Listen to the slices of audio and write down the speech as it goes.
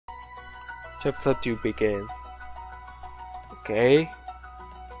Chapter 2 begins. Okay.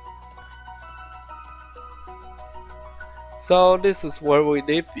 So this is where we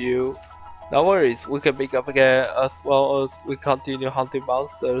leave you. No worries, we can pick up again as well as we continue hunting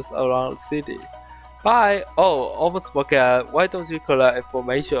monsters around the city. Bye! Oh, almost forget, why don't you collect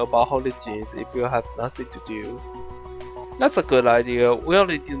information about holy genes if you have nothing to do? That's a good idea, we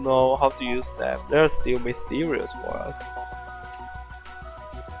only need to know how to use them, they're still mysterious for us.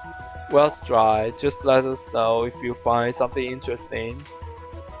 Well, try, just let us know if you find something interesting.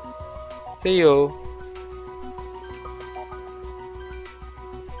 See you!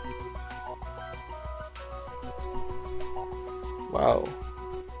 Wow.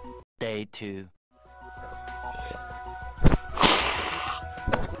 Day 2.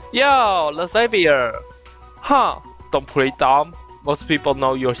 Yo, the Savior! Huh, don't play dumb. Most people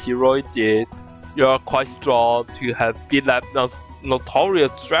know your heroic deed. You are quite strong to have beat that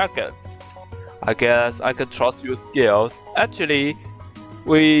notorious dragon. I guess I can trust your skills. Actually,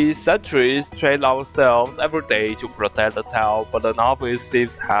 we sentries train ourselves every day to protect the town, but the novice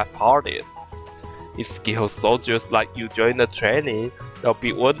seems half-hearted. If skilled soldiers like you join the training, they'll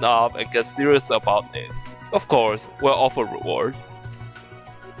be wound up and get serious about it. Of course, we'll offer rewards.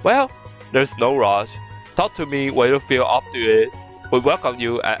 Well, there's no rush. Talk to me when you feel up to it. We welcome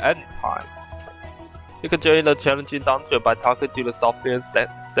you at any time. You can join the challenging dungeon by talking to the Software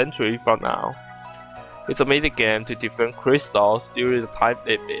Sentry from now. It's a mini game to defend crystals during the time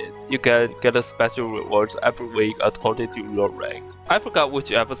limit. You can get a special rewards every week according to your rank. I forgot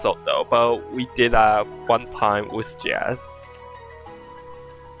which episode though, but we did that one time with Jazz.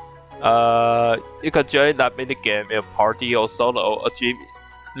 You can join that minigame in a party or solo. A gym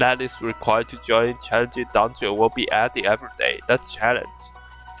that is required to join challenging dungeon will be added every day. That's challenge.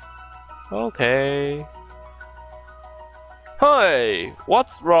 Okay. Hey,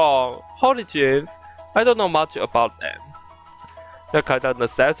 what's wrong? Holy James, I don't know much about them. They're kinda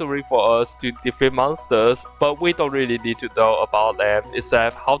necessary for us to defeat monsters, but we don't really need to know about them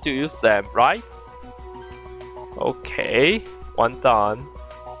except how to use them, right? Okay, one done.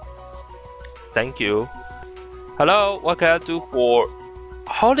 Thank you. Hello, what can I do for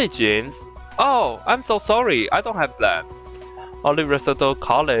Holy Gems? Oh, I'm so sorry, I don't have them. Only resident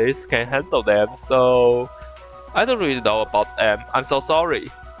colleagues can handle them, so I don't really know about them. I'm so sorry.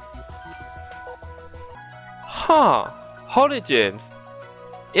 Huh, Holy Gems.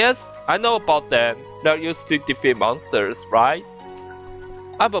 Yes, I know about them. They're used to defeat monsters, right?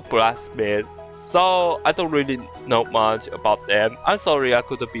 I'm a blacksmith, so I don't really know much about them. I'm sorry I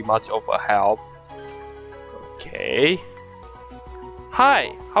couldn't be much of a help. Okay.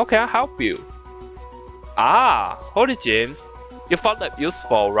 Hi, how can I help you? Ah, Holy Gems. You found them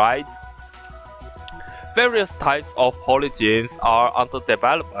useful, right? Various types of Holy Gems are under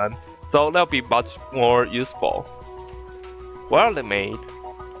development, so they'll be much more useful. Where are they made?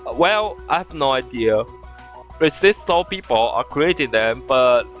 Well, I have no idea. Resistance people are creating them,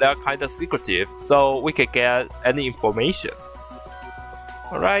 but they're kinda secretive, so we can get any information.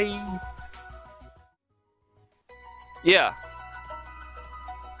 Alright. Yeah.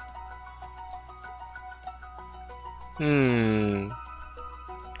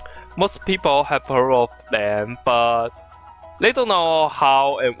 Most people have heard of them, but they don't know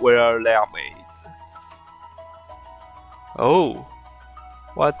how and where they are made. Oh.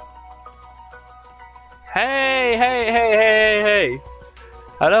 What? Hey!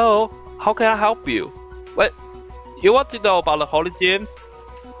 Hello? How can I help you? What? You want to know about the Holy Gems?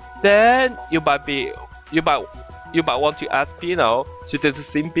 Then you might want to ask Pino. She doesn't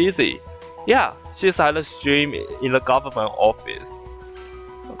seem busy. Yeah, she's at the stream in the government office.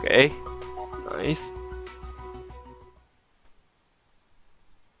 Okay, nice.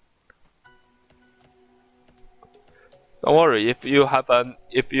 Don't worry if you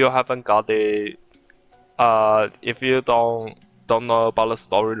haven't got the if you don't know about the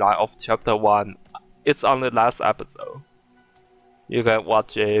storyline of chapter 1, it's on the last episode. You can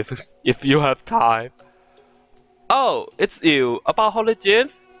watch it if you have time. Oh, it's you about Holy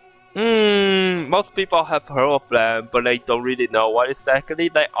Gems? Most people have heard of them, but they don't really know what exactly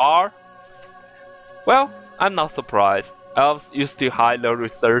they are. Well, I'm not surprised. Elves used to hide their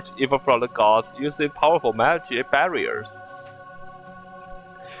research even from the gods using powerful magic barriers.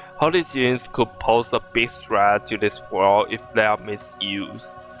 Holy gems could pose a big threat to this world if they are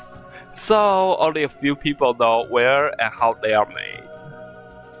misused. So only a few people know where and how they are made.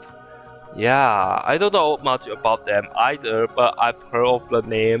 Yeah, I don't know much about them either, but I've heard of the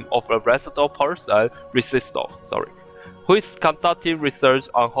name of a resident person, who is conducting research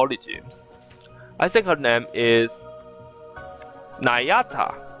on holy gems. I think her name is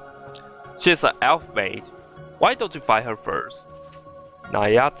Nayata. She's an elf mage. Why don't you find her first?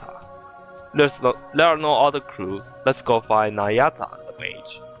 Nayata. There are no other clues. Let's go find Nayata, the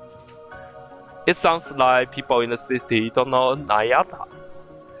mage. It sounds like people in the city don't know Nayata.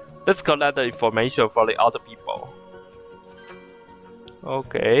 Let's collect the information from the other people.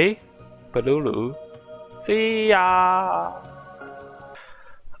 Okay. Balulu. See ya!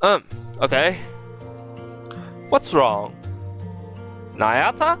 Okay. What's wrong?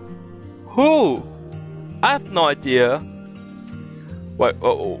 Nayata? Who? I have no idea.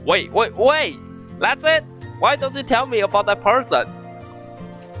 Wait! That's it? Why don't you tell me about that person?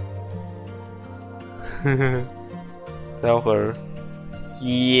 Tell her.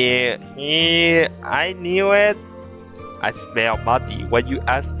 Yeah, I knew it. I smell muddy when you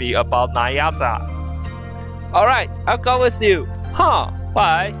ask me about Nayata. Alright, I'll go with you. Huh,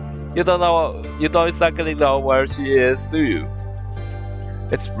 why? You don't exactly know where she is, do you?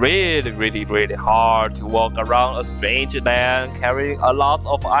 It's really hard to walk around a strange land carrying a lot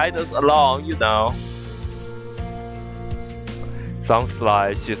of items along, you know. Sounds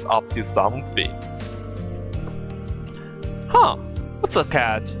like she's up to something. Huh, what's a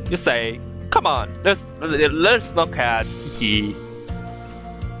catch? You say, come on, there's no catch. Wait.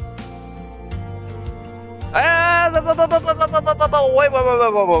 Alright,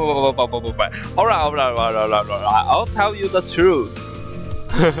 I'll tell you the truth.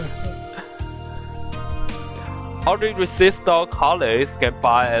 Only resistant colleagues can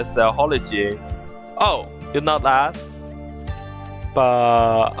buy and sell holy gems. Oh, you know that?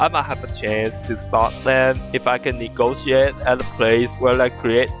 But I might have a chance to start them if I can negotiate at the place where I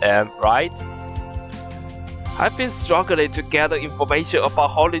create them, right? I've been struggling to gather information about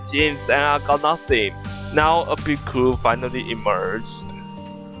holy gems and I got nothing. Now a big clue finally emerged.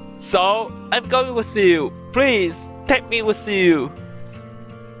 So, I'm going with you. Please, take me with you.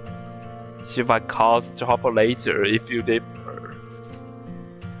 She might cause trouble later if you leave her.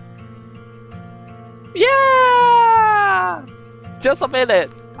 Yeah! Just a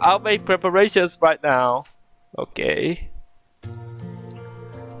minute. I'll make preparations right now. Okay.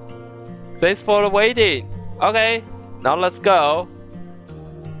 Thanks for waiting. Okay, now let's go.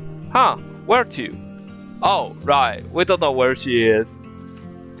 Huh, where to? Oh, right, we don't know where she is.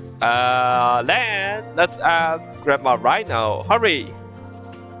 Then, let's ask Grandma right now. Hurry!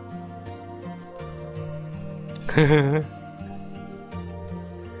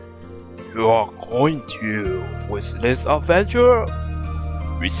 You are going to with this adventure?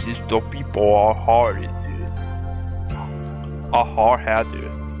 Resistant people are hard-headed.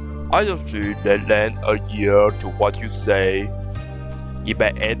 I don't think they lend a ear to what you say. You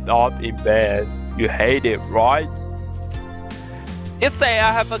may end up in bed. You hate it, right? You say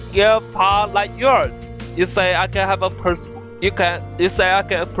I have a gift heart like yours. You say I can have a You say I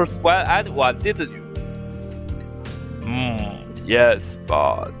can persuade anyone, didn't you? Yes,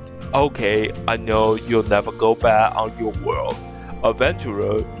 but okay, I know you'll never go back on your word.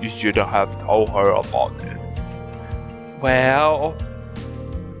 Adventurer, you shouldn't have told her about it. Well,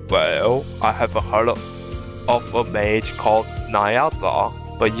 I haven't heard of a mage called Nayata,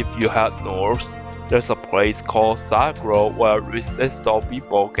 but if you head north, there's a place called Sagro where resistant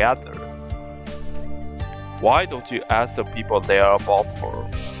people gather. Why don't you ask the people there about her?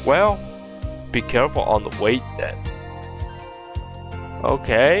 Well, be careful on the way then.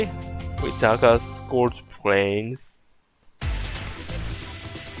 Okay, we take a scorched plains.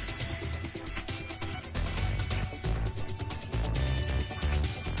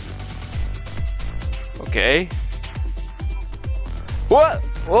 Okay. What?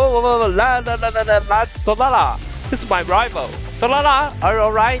 Whoa, that's Tolala. This is my rival. Tolala, are you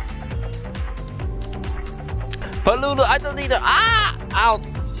alright? Balulu, I don't need her. Ah!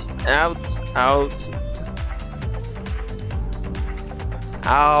 Ouch.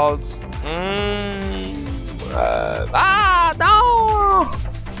 No!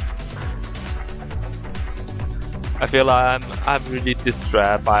 I feel like I'm really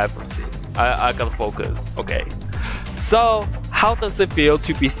distracted by everything. I gotta focus. Okay. So, how does it feel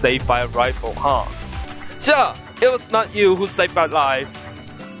to be saved by a rifle, huh? Sure, it was not you who saved my life.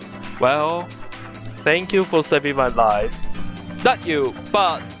 Well, thank you for saving my life. Not you,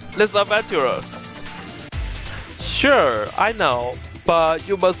 but this adventurer. Sure, I know, but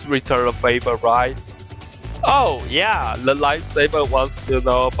you must return a favor, right? Oh, yeah, the lifesaver wants to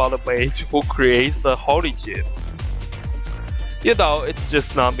know about the mage who creates the holy gems. You know, it's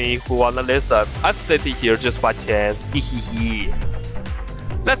just not me who wanna listen. I'm sitting here just by chance. Hehehe.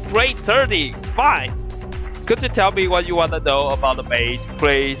 That's great, 30. Fine. Could you tell me what you wanna know about the mage,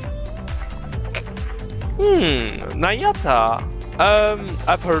 please? Nayata.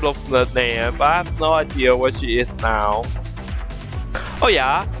 I've heard of the name, but I have no idea where she is now. Oh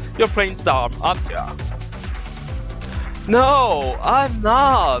yeah, you're playing Toram, aren't ya? No, I'm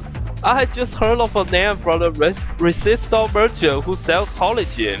not. I just heard of a name from the resistor merchant who sells holy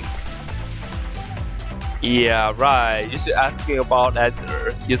gems. Yeah, right. You should ask him about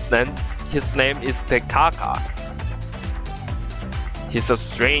Enter. His name is Tekaka. He's a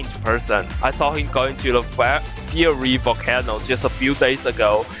strange person. I saw him going to the Fury volcano just a few days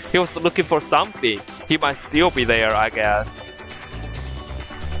ago. He was looking for something. He might still be there, I guess.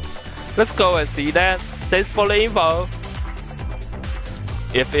 Let's go and see that. Thanks for the info.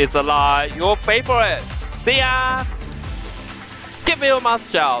 If it's a lie, you'll pay for it. See ya! Give me your mouth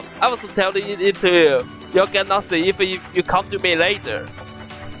shut. I was telling it to you. You'll get nothing if you come to me later.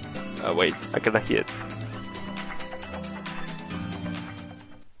 Wait, I cannot hit.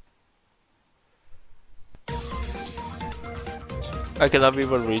 I cannot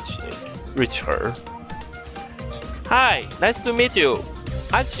even reach her. Hi, nice to meet you.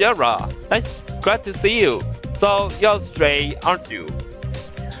 I'm Shara. Glad to see you. So you're Stray, aren't you?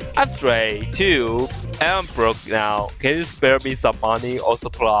 I'm Stray too, and I'm broke now. Can you spare me some money or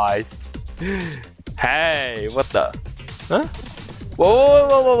supplies? Hey, what the? Huh?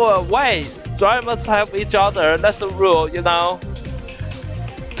 Whoa, wait! Stray must help each other. That's the rule, you know.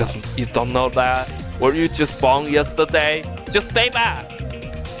 You don't know that? Were you just born yesterday? Just stay back.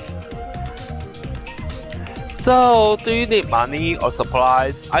 So, do you need money or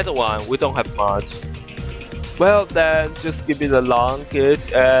supplies? Either one. We don't have much. Well then, just give me the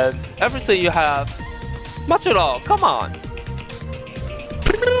luggage and everything you have. Machiro, come on!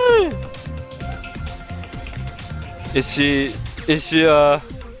 Is she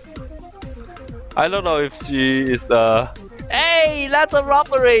I don't know if she is Hey, that's a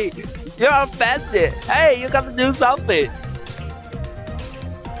robbery! You're a bandit! Hey, you gotta do something!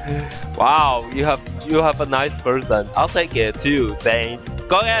 Wow, you have a nice person. I'll take it too, Saints.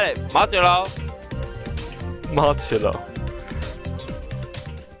 Go get it, Machiro! Machiro.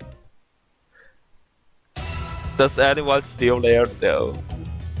 Does anyone still there though?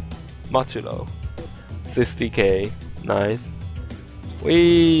 Machiro. 60k. Nice.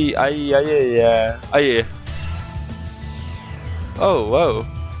 Wee! Yeah. Oh, whoa.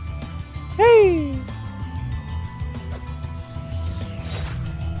 Hey!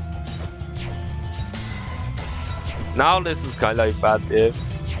 Now this is kinda effective.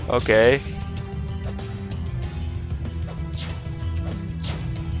 Okay.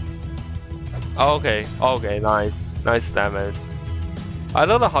 Okay, nice damage. I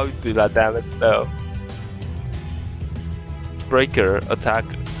don't know how you do that damage though. Breaker attack.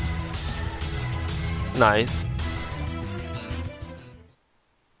 Nice.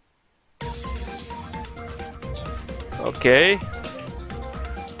 Okay.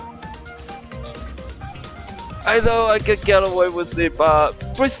 I know I can get away with it, but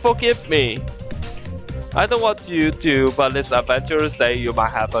please forgive me. I don't want you to, but this adventurer say you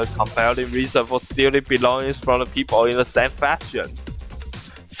might have a compelling reason for stealing belongings from the people in the same fashion.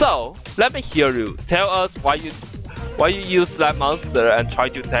 So, let me hear you. Tell us why you use that monster and try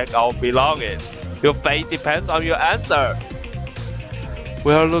to take our belongings. Your fate depends on your answer.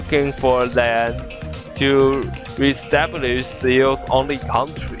 We are looking for land to reestablish Theo's only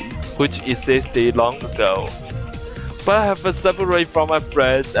country, which existed long ago. But I have been separated from my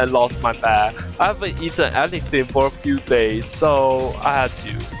friends and lost my bag. I haven't eaten anything for a few days, so I had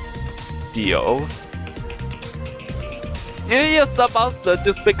to. Deals? You used the monster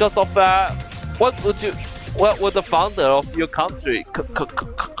just because of that? What would the founder of your country?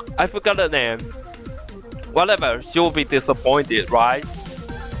 I forgot the name. Whatever, she will be disappointed, right?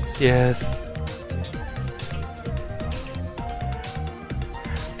 Yes.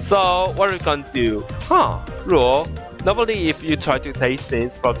 So, what are we gonna do? Rule. Normally, if you try to take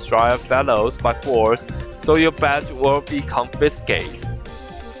things from trial fellows by force, so your badge will be confiscated.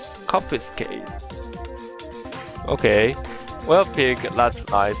 Okay. Well, pig, that's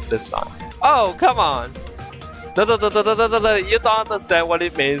nice this time. Oh, come on! No, you don't understand what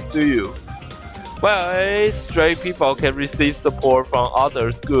it means, do you? Well, stray people can receive support from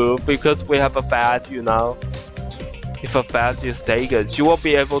others good because we have a badge, you know. If a badge is taken, she won't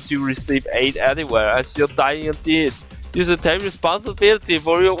be able to receive aid anywhere and she'll die in a ditch. You should take responsibility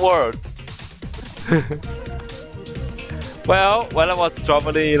for your words. Well, when I was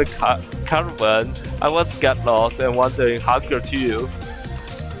traveling in a caravan, I was get lost and wandering hunger too.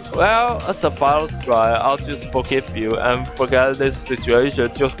 Well, as a final try, I'll just forgive you and forget this situation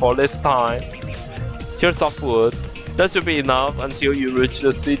just for this time. Here's some food. That should be enough until you reach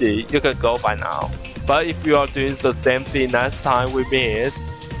the city. You can go by now. But if you are doing the same thing next time we meet,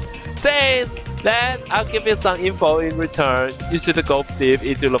 thanks! Then I'll give you some info in return. You should go deep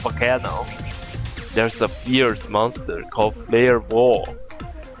into the volcano. There's a fierce monster called Flare Wall.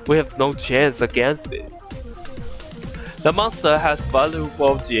 We have no chance against it. The monster has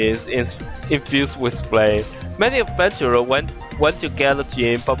valuable genes infused with flame. Many adventurers went to get the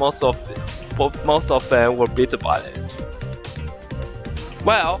gene, but most of them were beaten by it.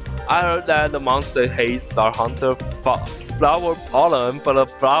 Well, I heard that the monster hates Star Hunter flower pollen, but the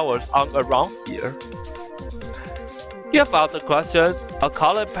flowers aren't around here. You have other questions? A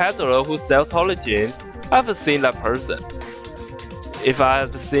college peddler who sells holy gems. I haven't seen that person. If I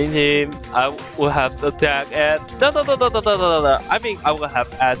had seen him, I would have attacked and no. I mean, I would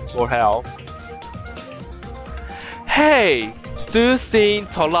have asked for help. Hey, do you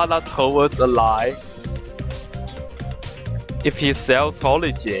think Toram told us a lie? If he sells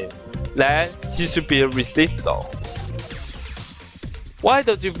holy gems, then he should be resistable. Why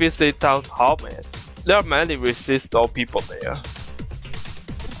don't you visit Town's Hallman? There are many resistible people there.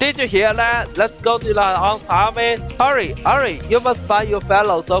 Did you hear that? Let's go to the Town's Hallman. Hurry, you must find your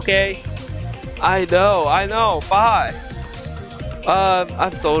fellows, okay? I know, bye.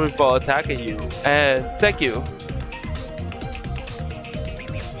 I'm sorry for attacking you, and thank you.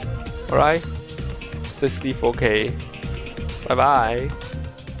 Alright, 64k. Bye bye.